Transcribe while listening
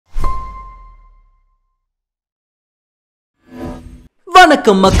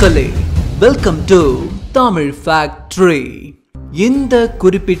வணக்கம் மக்களே, welcome to Tamil factory. இந்த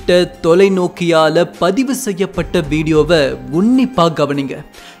குறிப்பிட்ட தொலைநோக்கியால பதிவு செய்யப்பட்ட வீடியோவை உன்னிப்பா கவனிங்க.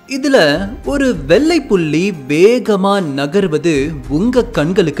 இதுல ஒரு வெள்ளை புள்ளி வேகமா நகர்வது உங்க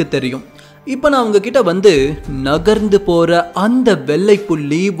கண்களுக்கு தெரியும். இப்ப நான் உங்ககிட்ட நகர்ந்து போற அந்த வெள்ளை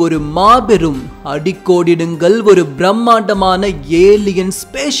புள்ளி ஒரு மாபெரும் அடிக்கோடிடுங்கள் ஒரு பிரம்மாண்டமான ஏலியன்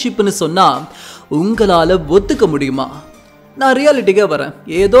ஸ்பேஸ்ஷிப்னு சொன்னா உங்களால ஒத்துக்க முடியுமா? நான் ரியாலிட்டிக்கே வரேன்.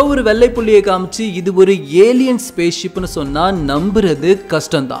 ஏதோ ஒரு வெள்ளை புள்ளியை காமிச்சு இது ஒரு ஏலியன் ஸ்பேஸ்ஷிப்னு சொன்னா நம்புறது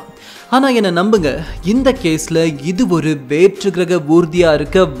கஷ்டம்தான். ஆனா என்ன நம்புங்க, இந்த கேஸ்ல இது ஒரு வேற்று கிரக ஊர்தியா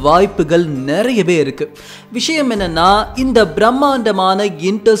இருக்க வாய்ப்புகள் நிறையவே இருக்கு. விஷயம் என்னன்னா, இந்த பிரம்மாண்டமான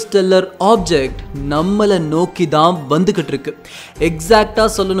இன்டர்ஸ்டெல்லர் ஆப்ஜெக்ட் நம்மளை நோக்கி தான் வந்துகிட்டு இருக்கு. எக்ஸாக்டா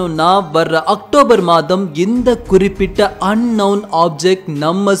சொல்லணும்னா வர்ற அக்டோபர் மாதம் இந்த குறிப்பிட்ட அன்னவுன் ஆப்ஜெக்ட்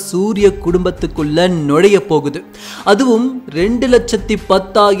நம்ம சூரிய குடும்பத்துக்குள்ள நுழைய போகுது. அதுவும்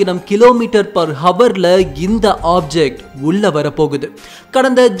 2,10,000 km/hல இந்த ஆப்ஜெக்ட் உள்ள வரப்போகுது.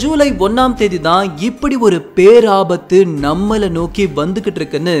 கடந்த ஜூலை 1ஆம் தேதி தான் இப்படி ஒரு பேராபத்து நம்மளை நோக்கி வந்துகிட்டு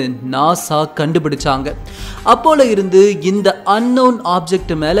இருக்குன்னு நாசா கண்டுபிடிச்சாங்க. அப்போல இருந்து இந்த அன்னோன்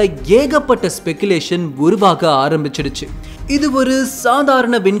ஆப்ஜெக்ட் மேல ஏகப்பட்ட ஸ்பெகுலேஷன் உருவாக ஆரம்பிச்சிடுச்சு. இது ஒரு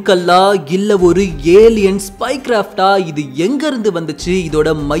சாதாரண விண்கல்லா இல்ல ஒரு ஏலியன் ஸ்பைகிராஃப்டா, இது எங்க இருந்து வந்துச்சு, இதோட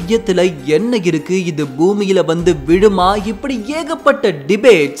மையத்துல என்ன இருக்கு, இது பூமியில விழுமா, இப்படி ஏகப்பட்ட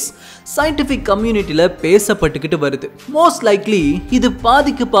டிபேட்ஸ் சயின்டிபிக் கம்யூனிட்டியில பேசப்பட்டுக்கிட்டு வருது. மோஸ்ட் லைக்லி இது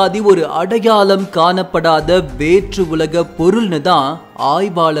பாதிக்கு பாதி ஒரு அடையாளம் காணப்படாத வேற்று உலக பொருள்னு தான்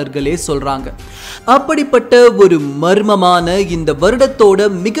ஆய்வாளர்களே சொல்றாங்க. அப்படிப்பட்ட ஒரு மர்மமான இந்த வருடத்தோட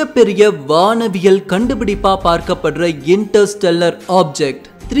மிகப்பெரிய வானவியல் கண்டுபிடிப்பா பார்க்கப்படுற இன்டர்ஸ்டெல்லர் ஆப்ஜெக்ட்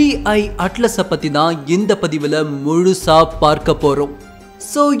 3i அட்லஸை பத்தி தான் இந்த பதிவுல முழுசா பார்க்க போறோம்.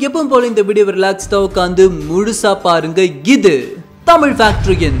 சோ எப்பவும் போல இந்த வீடியோ ரிலாக்ஸ்டா உட்காந்து முழுசா பாருங்க. இது தமிழ்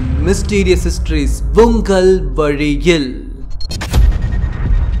ஃபேக்டரியின் மிஸ்டீரியஸ் ஹிஸ்டரிஸ் உங்கள் வழியில்.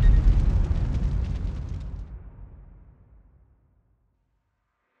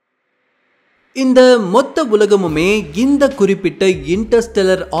 இந்த மொத்த உலகமுமே இந்த குறிப்பிட்ட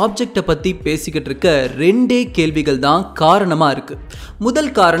இன்டர்ஸ்டெல்லர் ஆப்ஜெக்டை பத்தி பேசிக்கிட்டு இருக்க ரெண்டே கேள்விகள் தான் காரணமா இருக்கு. முதல்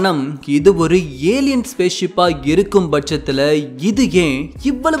காரணம், இது ஒரு ஏலியன் ஸ்பேஸ்ஷிப்பா இருக்கும் பட்சத்துல இது ஏன்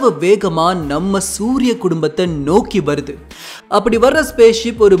இவ்வளவு வேகமா நம்ம சூரிய குடும்பத்தை நோக்கி வருது? அப்படி வர்ற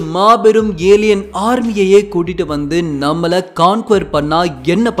ஸ்பேஸ்ஷிப் ஒரு மாபெரும் ஏலியன் ஆர்மியையே கூட்டிட்டு நம்மளை கான்குவர் பண்ணா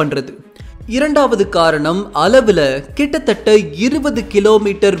என்ன பண்றது? இரண்டாவது காரணம், அளவுல கிட்டத்தட்ட 20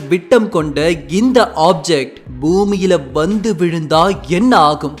 கிலோமீட்டர் விட்டம் கொண்ட இந்த ஆப்ஜெக்ட் பூமியில விழுந்தா என்ன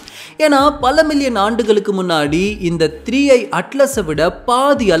ஆகும்? ஏன்னா பல மில்லியன் ஆண்டுகளுக்கு முன்னாடி இந்த 3i அட்லஸை விட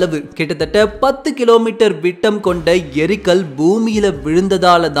பாதி அளவு, கிட்டத்தட்ட 10 கிலோமீட்டர் விட்டம் கொண்ட எரிக்கல் பூமியில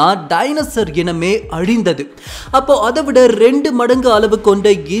விழுந்ததால தான் டைனோசர் இனமே அழிந்தது. அப்போ அதை விட 2 மடங்கு அளவு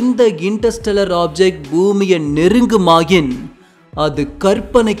கொண்ட இந்த இன்டர்ஸ்டெல்லர் ஆப்ஜெக்ட் பூமியை நெருங்குமாயின் அது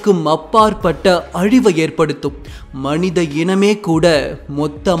கற்பனைக்கும் அப்பாற்பட்ட அழிவை ஏற்படுத்தும். மனித இனமே கூட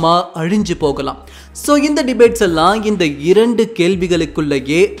மொத்தமா அழிஞ்சு போகலாம். சோ இந்த டிபேட்ஸ் எல்லாம் இந்த இரண்டு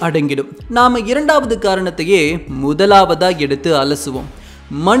கேள்விகளுக்குள்ளேயே அடங்கிடும். நாம இரண்டாவது காரணத்தையே முதலாவதா எடுத்து அலசுவோம்.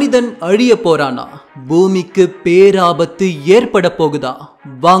 மனிதன் அழிய போறானா? பூமிக்கு பேராபத்து ஏற்பட போகுதா?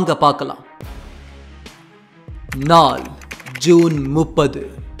 வாங்க பார்க்கலாம். நாள் ஜூன் 30,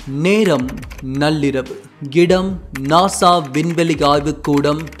 நேரம் நள்ளிரவு, இடம் நாசா விண்வெளி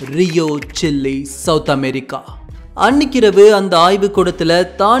ஆய்வுக்கூடம், ரியோ, சில்லி, சவுத் அமெரிக்கா. அன்னிக்கிரவு அந்த ஆய்வுக்கூடத்துல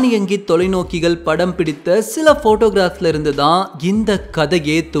தானியங்கி தொலைநோக்கிகள் படம் பிடித்த சில போட்டோகிராஃப்ல இருந்து தான் இந்த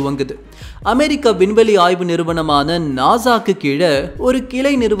கதையே துவங்குது. அமெரிக்க விண்வெளி ஆய்வு நிறுவனமான நாசாக்கு கீழே ஒரு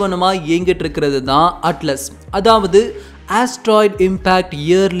கிளை நிறுவனமா இயங்கிட்டு இருக்கிறது தான் அட்லஸ், அதாவது Asteroid Impact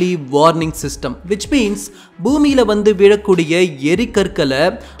Yearly Warning System, which means பூமியில விழக்கூடிய எரிக்கற்களை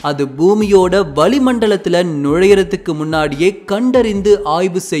அது பூமியோட வளிமண்டலத்துல நுழையறதுக்கு முன்னாடியே கண்டறிந்து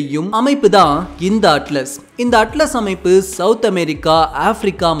ஆய்வு செய்யும் அமைப்பு தான் இந்த அட்லஸ். இந்த அட்லஸ் அமைப்பு சவுத் அமெரிக்கா,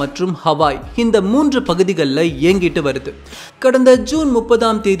 ஆப்பிரிக்கா மற்றும் ஹவாய் இந்த 3 பகுதிகளில் இயங்கிட்டு வருது. கடந்த ஜூன்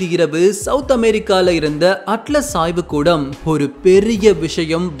 30ஆம் தேதி இரவு சவுத் அமெரிக்கால இருந்த அட்லஸ் ஆய்வுக்கூடம் ஒரு பெரிய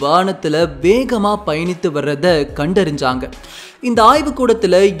விஷயம் வானத்துல வேகமா பயணித்து வர்றத கண்டறிஞ்சாங்க. இந்த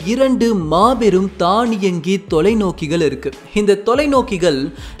ஆய்வுக்கூடத்துல 2 மாபெரும் தானியங்கி தொலைநோக்கிகள் இருக்கு. இந்த தொலைநோக்கிகள்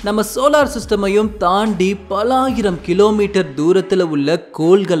நம்ம சோலார் சிஸ்டமையும் தாண்டி பல ஆயிரம் கிலோமீட்டர் தூரத்துல உள்ள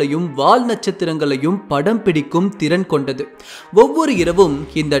கோள்களையும் வால் நட்சத்திரங்களையும் படம் பிடிக்கும் திறன் கொண்டது. ஒவ்வொரு இரவும்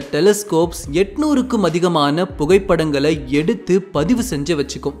இந்த டெலிஸ்கோப்ஸ் 800க்கும் அதிகமான புகைப்படங்களை எடுத்து பதிவு செஞ்சு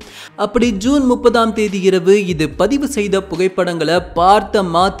வச்சுக்கும். அப்படி ஜூன் 30ஆம் தேதி இரவு இது பதிவு செய்த புகைப்படங்களை பார்த்த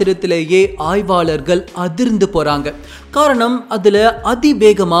மாத்திரத்திலேயே ஆய்வாளர்கள் அதிர்ந்து போறாங்க. காரணம், அதுல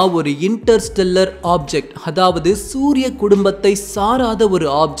அதிவேகமா ஒரு இன்டர்ஸ்டெல்லர் ஆப்ஜெக்ட், அதாவது சூரிய குடும்பத்தை சாராத ஒரு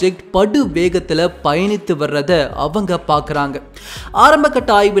ஆப்ஜெக்ட் படு வேகத்துல பயணித்து வர்றத அவங்க பார்க்கறாங்க. ஆரம்ப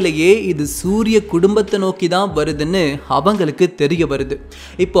கட்ட ஆய்விலேயே இது சூரிய குடும்பத்தை நோக்கி தான் வருதுன்னு அவங்களுக்கு தெரிய வருது.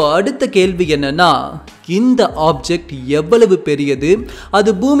 இப்போ அடுத்த கேள்வி என்னன்னா, இந்த ஆப்ஜெக்ட் எவ்வளவு பெரியது, அது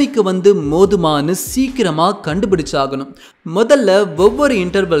பூமிக்கு வந்து மோதுமான்னு சீக்கிரமா கண்டுபிடிச்சாகணும். முதல்ல ஒவ்வொரு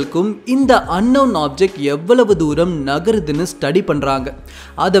இன்டர்வல்க்கும் இந்த அன்னோன் ஆப்ஜெக்ட் எவ்வளவு தூரம் நகருதுன்னு ஸ்டடி பண்றாங்க.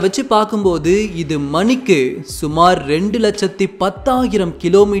 அதை வச்சு பார்க்கும்போது இது மணிக்கு சுமார் 2,10,000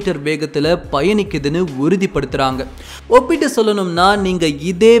 கிலோமீட்டர் வேகத்துல பயணிக்குதுன்னு உறுதிப்படுத்துறாங்க. ஒப்பிட்டு சொல்லணும்னா, நீங்க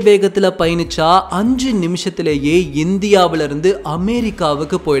இதே வேகத்துல பயணிச்சா 5 நிமிஷத்திலேயே இந்தியாவில இருந்து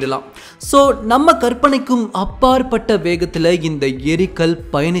அமெரிக்காவுக்கு போயிடலாம். சோ நம்ம கற்பனைக்கும் அப்பாற்பட்ட வேகத்துல இந்த எரிக்கல்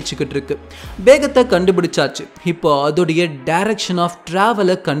பயணிச்சுக்கிட்டு இருக்கு. வேகத்தை கண்டுபிடிச்சாச்சு, இப்போ அதோடைய டைரக்ஷன் ஆஃப்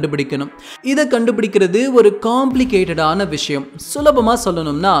டிராவலை கண்டுபிடிக்கணும். இதை கண்டுபிடிக்கிறது ஒரு காம்ப்ளிகேட்டடான விஷயம். சுலபமா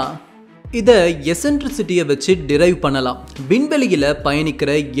சொல்லணும்னா, இதை எசென்ட்ரிசிட்டியை வச்சு டிரைவ் பண்ணலாம். விண்வெளியில பயணிக்கிற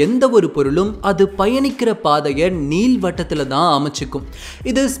எந்த ஒரு பொருளும் அது பயணிக்கிற பாதையை நீள்வட்டத்தில் தான் அமைச்சுக்கும்.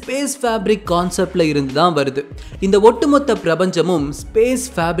 இது ஸ்பேஸ் ஃபேப்ரிக் கான்செப்ட்ல இருந்து தான் வருது. இந்த ஒட்டுமொத்த பிரபஞ்சமும் ஸ்பேஸ்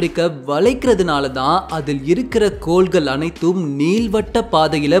ஃபேப்ரிக்கை வளைக்கிறதுனால தான் அதில் இருக்கிற கோள்கள் அனைத்தும் நீள்வட்ட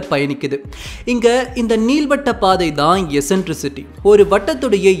பாதையில பயணிக்குது. இங்க இந்த நீள்வட்ட பாதை தான் எசென்ட்ரிசிட்டி. ஒரு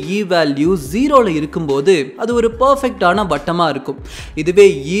வட்டத்துடைய இ வேல்யூ 0ல இருக்கும்போது அது ஒரு பர்ஃபெக்டான வட்டமா இருக்கும். இதுவே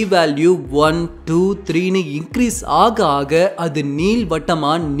இ வேல்யூ 1, 2, 3ன்னு இன்க்ரீஸ் ஆக ஆக அது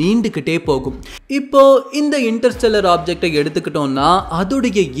நீள்வட்டமா நீண்டுகிட்டே போகும். இப்போ இந்த இன்டர்ஸ்டெல்லர் ஆப்ஜெக்டை எடுத்துக்கிட்டோம்னா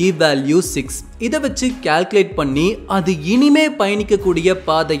அதோடைய இ வேல்யூ 6. இதை வச்சு கால்குலேட் பண்ணி அது இனிமே பயணிக்கக்கூடிய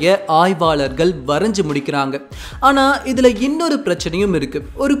பாதையை ஆய்வாளர்கள் வரைஞ்சு முடிக்கிறாங்க. ஆனா இதுல இன்னொரு பிரச்சனையும் இருக்கு.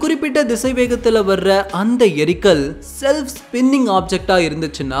 ஒரு குறிப்பிட்ட திசை வேகத்துல வர்ற அந்த எரிக்கல் செல்ஃப் ஸ்பின்னிங் ஆப்ஜெக்டா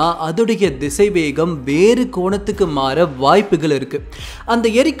இருந்துச்சுன்னா அதோடைய திசை வேகம் வேறு கோணத்துக்கு மாற வாய்ப்புகள் இருக்கு. அந்த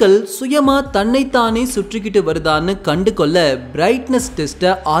எரிக்கல் சுயமா தன்னைத்தானே சுற்றிக்கிட்டு வருதான்னு கண்டு கொள்ள பிரைட்னஸ்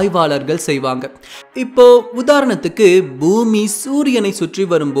டெஸ்ட்டை ஆய்வாளர்கள் செய்வாங்க. இப்போ உதாரணத்துக்கு பூமி சூரியனை சுற்றி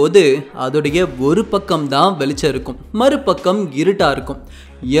வரும்போது அதோடைய ஒரு பக்கம் தான் வெளிச்சம் இருக்கும், மறுபக்கம் இருட்டா இருக்கும்.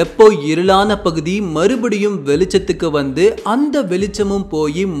 எப்போ இருளான பகுதி மறுபடியும் வெளிச்சத்துக்கு வந்து அந்த வெளிச்சமும்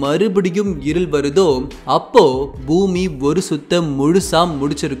போய் மறுபடியும் இருள் வருதோ அப்போ பூமி ஒரு சுத்த முழுசா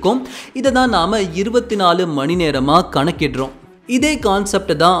முடிச்சிருக்கும். இதை தான் நாம 24 மணி நேரமா கணக்கிடுறோம். இதே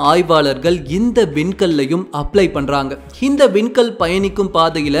கான்செப்ட் தான் ஆய்வாளர்கள் இந்த விண்கல்லையும் அப்ளை பண்றாங்க. இந்த விண்கல் பயணிக்கும்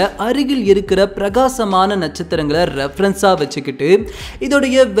பாதையில அருகில் இருக்கிற பிரகாசமான நட்சத்திரங்களை ரெஃபரன்ஸா வச்சுக்கிட்டு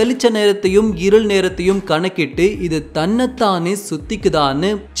இதோடைய வெளிச்ச நேரத்தையும் இருள் நேரத்தையும் கணக்கிட்டு இது தன்னைத்தானே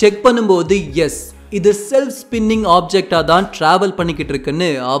சுத்திக்குதான்னு செக் பண்ணும்போது எஸ், இது செல்ஃப் ஸ்பின்னிங் ஆப்ஜெக்டா தான் டிராவல் பண்ணிக்கிட்டு இருக்குன்னு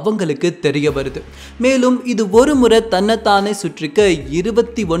அவங்களுக்கு தெரிய வருது. மேலும் இது ஒரு முறை தன்னைத்தானே சுற்றிக்க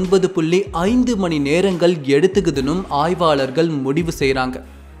 29.5 மணி நேரங்கள் எடுத்துக்குதுன்னு ஆய்வாளர்கள் முடிவு செய்கிறாங்க.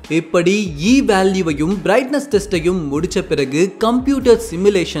 இப்படி இ வேல்யூவையும் பிரைட்னஸ் டெஸ்டையும் முடிச்ச பிறகு கம்ப்யூட்டர்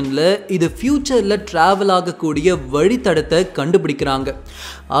சிமுலேஷன்ல இது ஃபியூச்சர்ல டிராவல் ஆகக்கூடிய வழித்தடத்தை கண்டுபிடிக்கிறாங்க.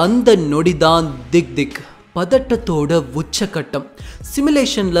 அந்த நொடிதான் திக் பதட்டத்தோட உச்சகட்டம்.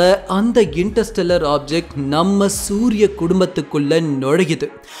 சிமுலேஷன்ல அந்த இன்டர்ஸ்டெல்லர் ஆப்ஜெக்ட் நம்ம சூரிய குடும்பத்துக்குள்ள நுழையுது.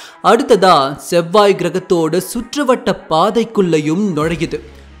 அடுத்ததா செவ்வாய் கிரகத்தோட சுற்றுவட்ட பாதைக்குள்ளையும் நுழையுது.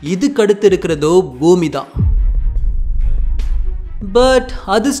 இதுக்கடுத்து இருக்கிறதோ பூமி தான். பட்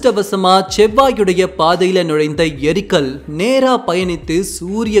அதிர்ஷ்டவசமா செவ்வாயுடைய பாதையில நுழைந்த எரிக்கல் நேரா பயணித்து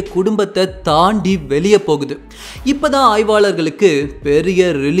சூரிய குடும்பத்தை தாண்டி வெளியே போகுது. இப்பதான் ஆய்வாளர்களுக்கு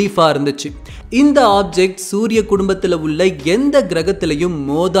பெரிய ரிலீஃபா இருந்துச்சு. இந்த ஆப்ஜெக்ட் சூரிய குடும்பத்தில் உள்ள எந்த கிரகத்திலையும்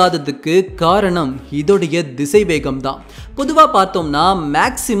மோதாததுக்கு காரணம் இதோடைய திசை வேகம் தான். பொதுவாக பார்த்தோம்னா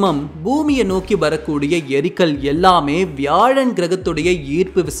மேக்சிமம் பூமியை நோக்கி வரக்கூடிய எரிக்கல் எல்லாமே வியாழன் கிரகத்துடைய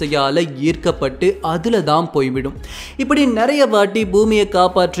ஈர்ப்பு விசையால ஈர்க்கப்பட்டு அதுல தான் போய்விடும். இப்படி நிறைய வாட்டி பூமியை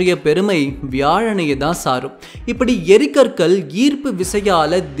காப்பாற்றிய பெருமை வியாழனையே தான் சாரும். இப்படி எரிக்கற்கள் ஈர்ப்பு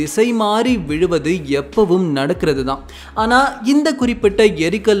விசையால திசை மாறி விழுவது எப்பவும் நடக்கிறது தான். ஆனா இந்த குறிப்பிட்ட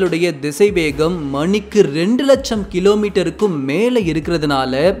எரிக்கல்லுடைய திசை வேகம் மணிக்கு 2 லட்சம் கிலோமீட்டருக்கும் மேல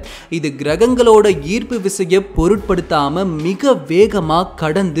இருக்கிறதுனால இது கிரகங்களோட ஈர்ப்பு விசையை பொருட்படுத்தாம மிக வேகமா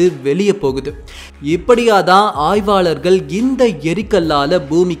கடந்து வெளியே போகுது. இப்படியாதான் ஆய்வாளர்கள் இந்த எரிக்கல்லால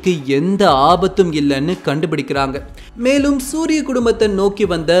பூமிக்கு எந்த ஆபத்தும் இல்லைன்னு கண்டுபிடிக்கிறாங்க. மேலும் சூரிய குடும்பத்தை நோக்கி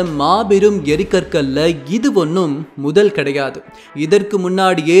வந்த மாபெரும் எரிக்கற்கல்ல இது ஒன்றும் முதல் கிடையாது. இதற்கு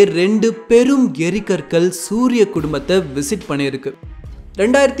முன்னாடியே 2 பெரும் எரிக்கற்கள் சூரிய குடும்பத்தை விசிட் பண்ணியிருக்கு.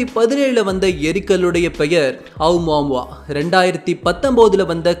 2017 வந்த எரிக்கல்லுடைய பெயர் oumuamua. 2019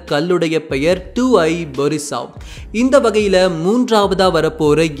 வந்த கல்லுடைய பெயர் 2i borisov. இந்த வகையில மூன்றாவதா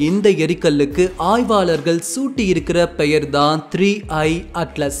வரப்போற இந்த எரிக்கல்லுக்கு ஆய்வாளர்கள் சூட்டி இருக்கிற பெயர் தான் 3i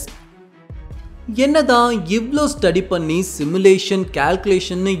atlst. என்னதான் இவ்ளோ ஸ்டடி பண்ணி சிமுலேஷன்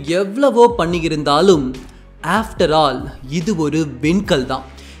கால்குலேஷன் எவ்வளவோ பண்ணியிருந்தாலும் ஆஃப்டர் ஆல் இது ஒரு விண்கல் தான்.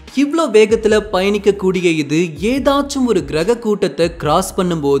 இவ்வளோ வேகத்தில் பயணிக்கக்கூடிய இது ஏதாச்சும் ஒரு கிரக கூட்டத்தை கிராஸ்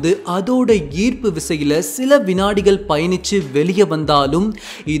பண்ணும்போது அதோட ஈர்ப்பு விசையில் சில வினாடிகள் பயணித்து வெளியே வந்தாலும்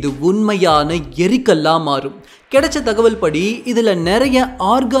இது உண்மையான எரிக்கல்லா மாறும். கிடைச்ச தகவல் படி இதில் நிறைய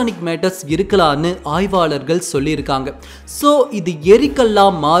ஆர்கானிக் மேட்டர்ஸ் இருக்கலான்னு ஆய்வாளர்கள் சொல்லியிருக்காங்க. ஸோ இது எரிக்கல்லா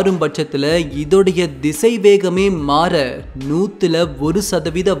மாறும் பட்சத்தில் இதோடைய திசை வேகமே மாற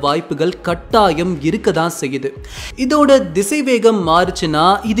 100% வாய்ப்புகள் கட்டாயம் இருக்க தான் செய்யுது. இதோட திசை வேகம் மாறுச்சுன்னா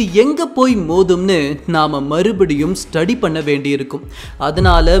இது எங்கே போய் மோதும்னு நாம் மறுபடியும் ஸ்டடி பண்ண வேண்டியிருக்கும்.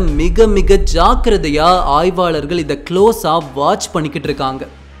 அதனால மிக மிக ஜாக்கிரதையாக ஆய்வாளர்கள் இதை க்ளோஸாக வாட்ச் பண்ணிக்கிட்டு இருக்காங்க.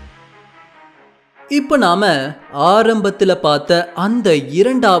 இப்போ நாம ஆரம்பத்தில் பார்த்த அந்த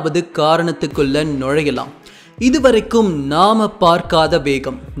இரண்டாவது காரணத்துக்குள்ள நுழையலாம். இதுவரைக்கும் நாம பார்க்காத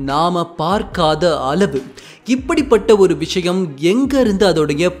வேகம், நாம பார்க்காத அளவு, இப்படிப்பட்ட ஒரு விஷயம் எங்க இருந்து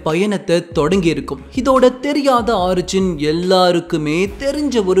அதோடைய பயணத்தை தொடங்கி இருக்கும். இதோட தெரியாத ஆரிஜின் எல்லாருக்குமே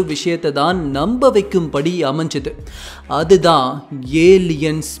தெரிஞ்ச ஒரு விஷயத்தை தான் நம்ப வைக்கும்படி அமைஞ்சது. அதுதான்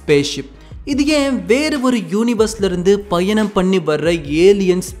ஏலியன் ஸ்பேஸ்ஷிப். இது ஏன் வேறு ஒரு யூனிவர்ஸ்ல இருந்து பயணம் பண்ணி வர்ற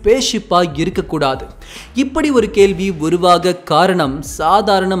ஏலியன் ஸ்பேஸ்ஷிப்பா இருக்கக்கூடாது? இப்படி ஒரு கேள்வி உருவாக காரணம்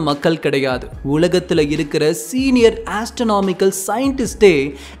சாதாரண மக்கள் கிடையாது. உலகத்தில் இருக்கிற சீனியர் ஆஸ்ட்ரோனாமிக்கல் சயின்டிஸ்டே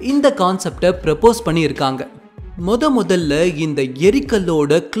இந்த கான்செப்டை ப்ரப்போஸ் பண்ணியிருக்காங்க. முதல்ல இந்த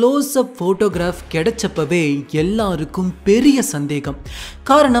எரிக்கல்லோட க்ளோஸ் அப் ஃபோட்டோகிராஃப் கிடைச்சப்பவே எல்லாருக்கும் பெரிய சந்தேகம்.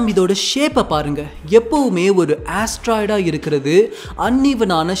 காரணம் இதோட ஷேப்பை பாருங்க. எப்பவுமே ஒரு ஆஸ்ட்ராய்டாக இருக்கிறது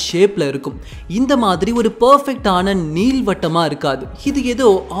அன்ஈவனான ஷேப்பில் இருக்கும். இந்த மாதிரி ஒரு பர்ஃபெக்டான நீள்வட்டமாக இருக்காது. இது ஏதோ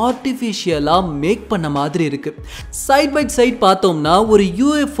ஆர்டிஃபிஷியலாக மேக் பண்ண மாதிரி இருக்கு. சைட் பை சைட் பார்த்தோம்னா ஒரு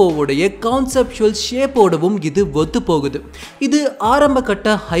யூஎஃப்ஓவுடைய கான்செப்சுவல் ஷேப்போடவும் இது ஒத்து போகுது. இது ஆரம்ப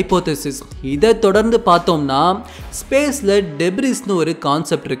கட்ட ஹைப்போதசிஸ். இதை தொடர்ந்து பார்த்தோம்னா ஸ்பேஸ்ல டெப்ரிஸ்னு ஒரு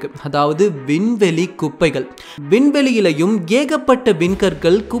கான்செப்ட் இருக்கு. அதாவது விண்வெளி குப்பைகள். விண்வெளியிலையும் ஏகப்பட்ட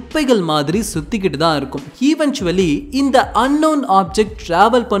விண்கற்கள் குப்பைகள் மாதிரி சுத்திக்கிட்டு தான் இருக்கும். ஈவென்ச்சுவலி இந்த அன்னோன் ஆப்ஜெக்ட்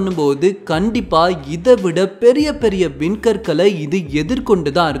டிராவல் பண்ணும்போது கண்டிப்பா இதை விட பெரிய பெரிய விண்கற்களை இது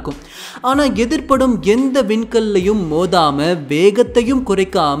எதிர்கொண்டு தான் இருக்கும். ஆனா எதிர்ப்படும் எந்த விண்கல்லையும் மோதாம வேகத்தையும்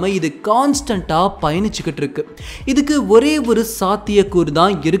குறைக்காம இது கான்ஸ்டன்டா பயணிச்சுக்கிட்டு இருக்கு. இதுக்கு ஒரே ஒரு சாத்தியக்கூறு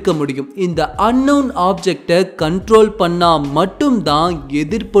தான் இருக்க முடியும். இந்த அன்னோன் ஆப்ஜெக்டை கண்ட்ரோல் பண்ணா மட்டும்தான்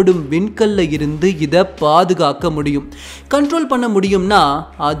எதிர்ப்படும் விண்கல்ல இருந்து இதை பாதுகாக்க முடியும். கண்ட்ரோல் பண்ண முடியும்னா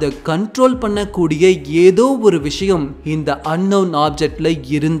அதை கண்ட்ரோல் பண்ணக்கூடிய ஏதோ ஒரு விஷயம் இந்த அன்னோன் ஆப்ஜெக்ட்ல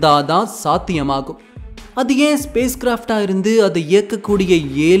இருந்தாதான் சாத்தியமாகும். அது ஏன் ஸ்பேஸ் கிராஃப்டா இருந்து அதை இயக்கக்கூடிய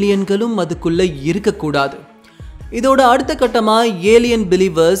ஏலியன்களும் அதுக்குள்ள இருக்கக்கூடாது? இதோட அடுத்த கட்டமா ஏலியன்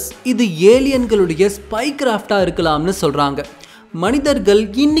பிலீவர்ஸ் இது ஏலியன்களுடைய ஸ்பை கிராஃப்டா இருக்கலாம்னு சொல்றாங்க. மனிதர்கள்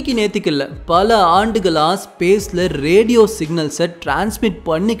இன்னைக்கு நேத்திக்கல பல ஆண்டுகளா ஸ்பேஸ்ல ரேடியோ சிக்னல்ஸை டிரான்ஸ்மிட்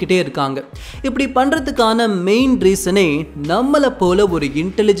பண்ணிக்கிட்டே இருக்காங்க. இப்படி பண்றதுக்கான மெயின் ரீசனே நம்மளை போல ஒரு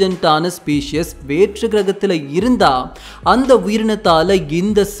இன்டெலிஜென்ட்டான ஸ்பீஷியஸ் வேற்று கிரகத்தில் இருந்தா அந்த உயிரினத்தால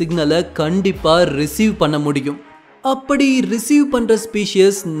இந்த சிக்னலை கண்டிப்பா ரிசீவ் பண்ண முடியும். அப்படி ரிசீவ் பண்ற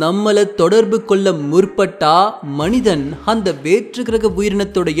ஸ்பீஷியஸ் நம்மளை தொடர்பு கொள்ள முற்பட்டா மனிதன் அந்த வேற்று கிரக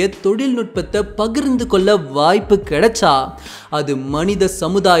உயிரினத்துடைய தொழில்நுட்பத்தை பகிர்ந்து கொள்ள வாய்ப்பு கிடைச்சா அது மனித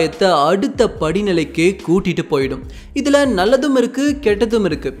சமுதாயத்தை அடுத்த படிநிலைக்கு கூட்டிட்டு போயிடும். இதுல நல்லதும் இருக்கு, கெட்டதும்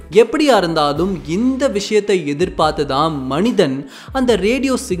இருக்கு. எப்படியா இருந்தாலும் இந்த விஷயத்தை எதிர்பார்த்து தான் மனிதன் அந்த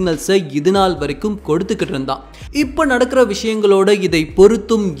ரேடியோ சிக்னல்ஸை இது நாள் வரைக்கும் கொடுத்துக்கிட்டு இருந்தான். இப்ப நடக்கிற விஷயங்களோட இதை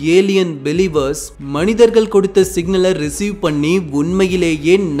பொருத்தும் ஏலியன் பிலீவர்ஸ் மனிதர்கள் கொடுத்த சிக்னலை ரிசீவ் பண்ணி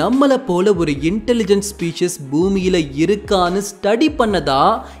உண்மையிலேயே நம்மளை போல ஒரு இன்டெலிஜென்ட் ஸ்பீஷியஸ் பூமியில இருக்கான்னு ஸ்டடி பண்ணதா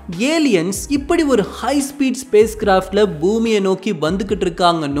ஏலியன்ஸ் இப்படி ஒரு ஹை ஸ்பீட் ஸ்பேஸ் கிராஃப்ட்ல பூமியை நோக்கி வந்துகிட்டு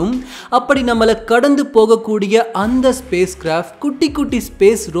இருக்காங்கன்னும் அப்படி நம்மளை கடந்து போகக்கூடிய அந்த ஸ்பேஸ் கிராஃப்ட் குட்டி குட்டி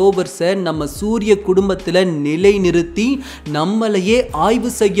ஸ்பேஸ் ரோவர்ஸை நம்ம சூரிய குடும்பத்தில் நிலை நிறுத்தி நம்மளையே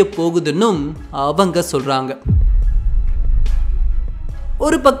ஆய்வு செய்ய போகுதுன்னும் அவங்க சொல்றாங்க.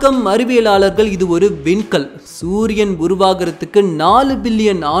 ஒரு பக்கம் அறிவியலாளர்கள் இது ஒரு விண்கல், சூரியன் உருவாகிறதுக்கு 4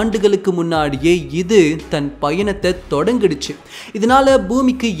 பில்லியன் ஆண்டுகளுக்கு முன்னாடியே இது தன் பயணத்தை தொடங்கிடுச்சு, இதனால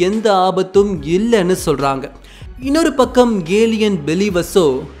பூமிக்கு எந்த ஆபத்தும் இல்லைன்னு சொல்றாங்க. இன்னொரு பக்கம் ஏலியன் பிலீவர்ஸோ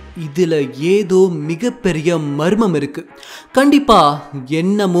இதுல ஏதோ மிகப்பெரிய மர்மம் இருக்கு, கண்டிப்பா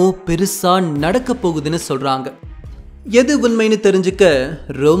என்னமோ பெருசா நடக்க போகுதுன்னு சொல்றாங்க. எது உண்மைன்னு தெரிஞ்சுக்க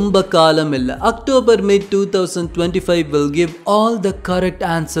ரொம்ப காலம் இல்லை. October mid 2025 will give all the correct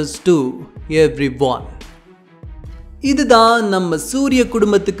answers to everyone. இதுதான் நம்ம சூரிய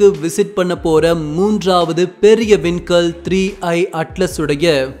குடும்பத்துக்கு விசிட் பண்ண போற 3வது பெரிய விண்கல் 3i அட்லஸ்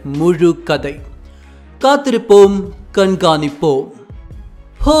உடைய முழு கதை. காத்திருப்போம், கண்காணிப்போம்.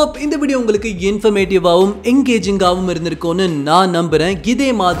 ஹோப் இந்த வீடியோ உங்களுக்கு இன்ஃபர்மேட்டிவாகவும் என்கேஜிங்காகவும் இருந்திருக்கும்னு நான் நம்புறேன். இதே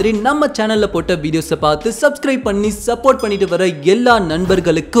மாதிரி நம்ம சேனல்ல போட்ட வீடியோஸை பார்த்து சப்ஸ்கிரைப் பண்ணி சப்போர்ட் பண்ணிட்டு வர எல்லா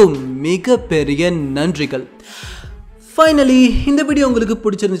நண்பர்களுக்கும் மிகப்பெரிய நன்றிகள். ஃபைனலி இந்த வீடியோ உங்களுக்கு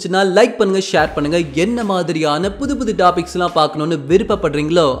பிடிச்சிருந்துச்சுன்னா லைக் பண்ணுங்க, ஷேர் பண்ணுங்க. என்ன மாதிரியான புது புது டாபிக்ஸ்லாம் பார்க்கணுன்னு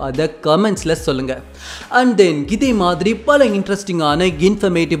விருப்பப்படுறீங்களோ அதை கமெண்ட்ஸ்ல சொல்லுங்க. அண்ட் தென் இதே மாதிரி பல இன்ட்ரெஸ்டிங்கான,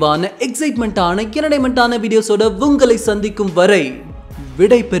 இன்ஃபர்மேட்டிவான, எக்ஸைட்மெண்ட்டான, என்டர்டைன்மெண்ட்டான வீடியோஸோட உங்களை சந்திக்கும் வரை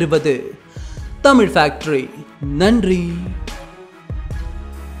விடை பெறுவது தமிழ் ஃபேக்டரி. நன்றி.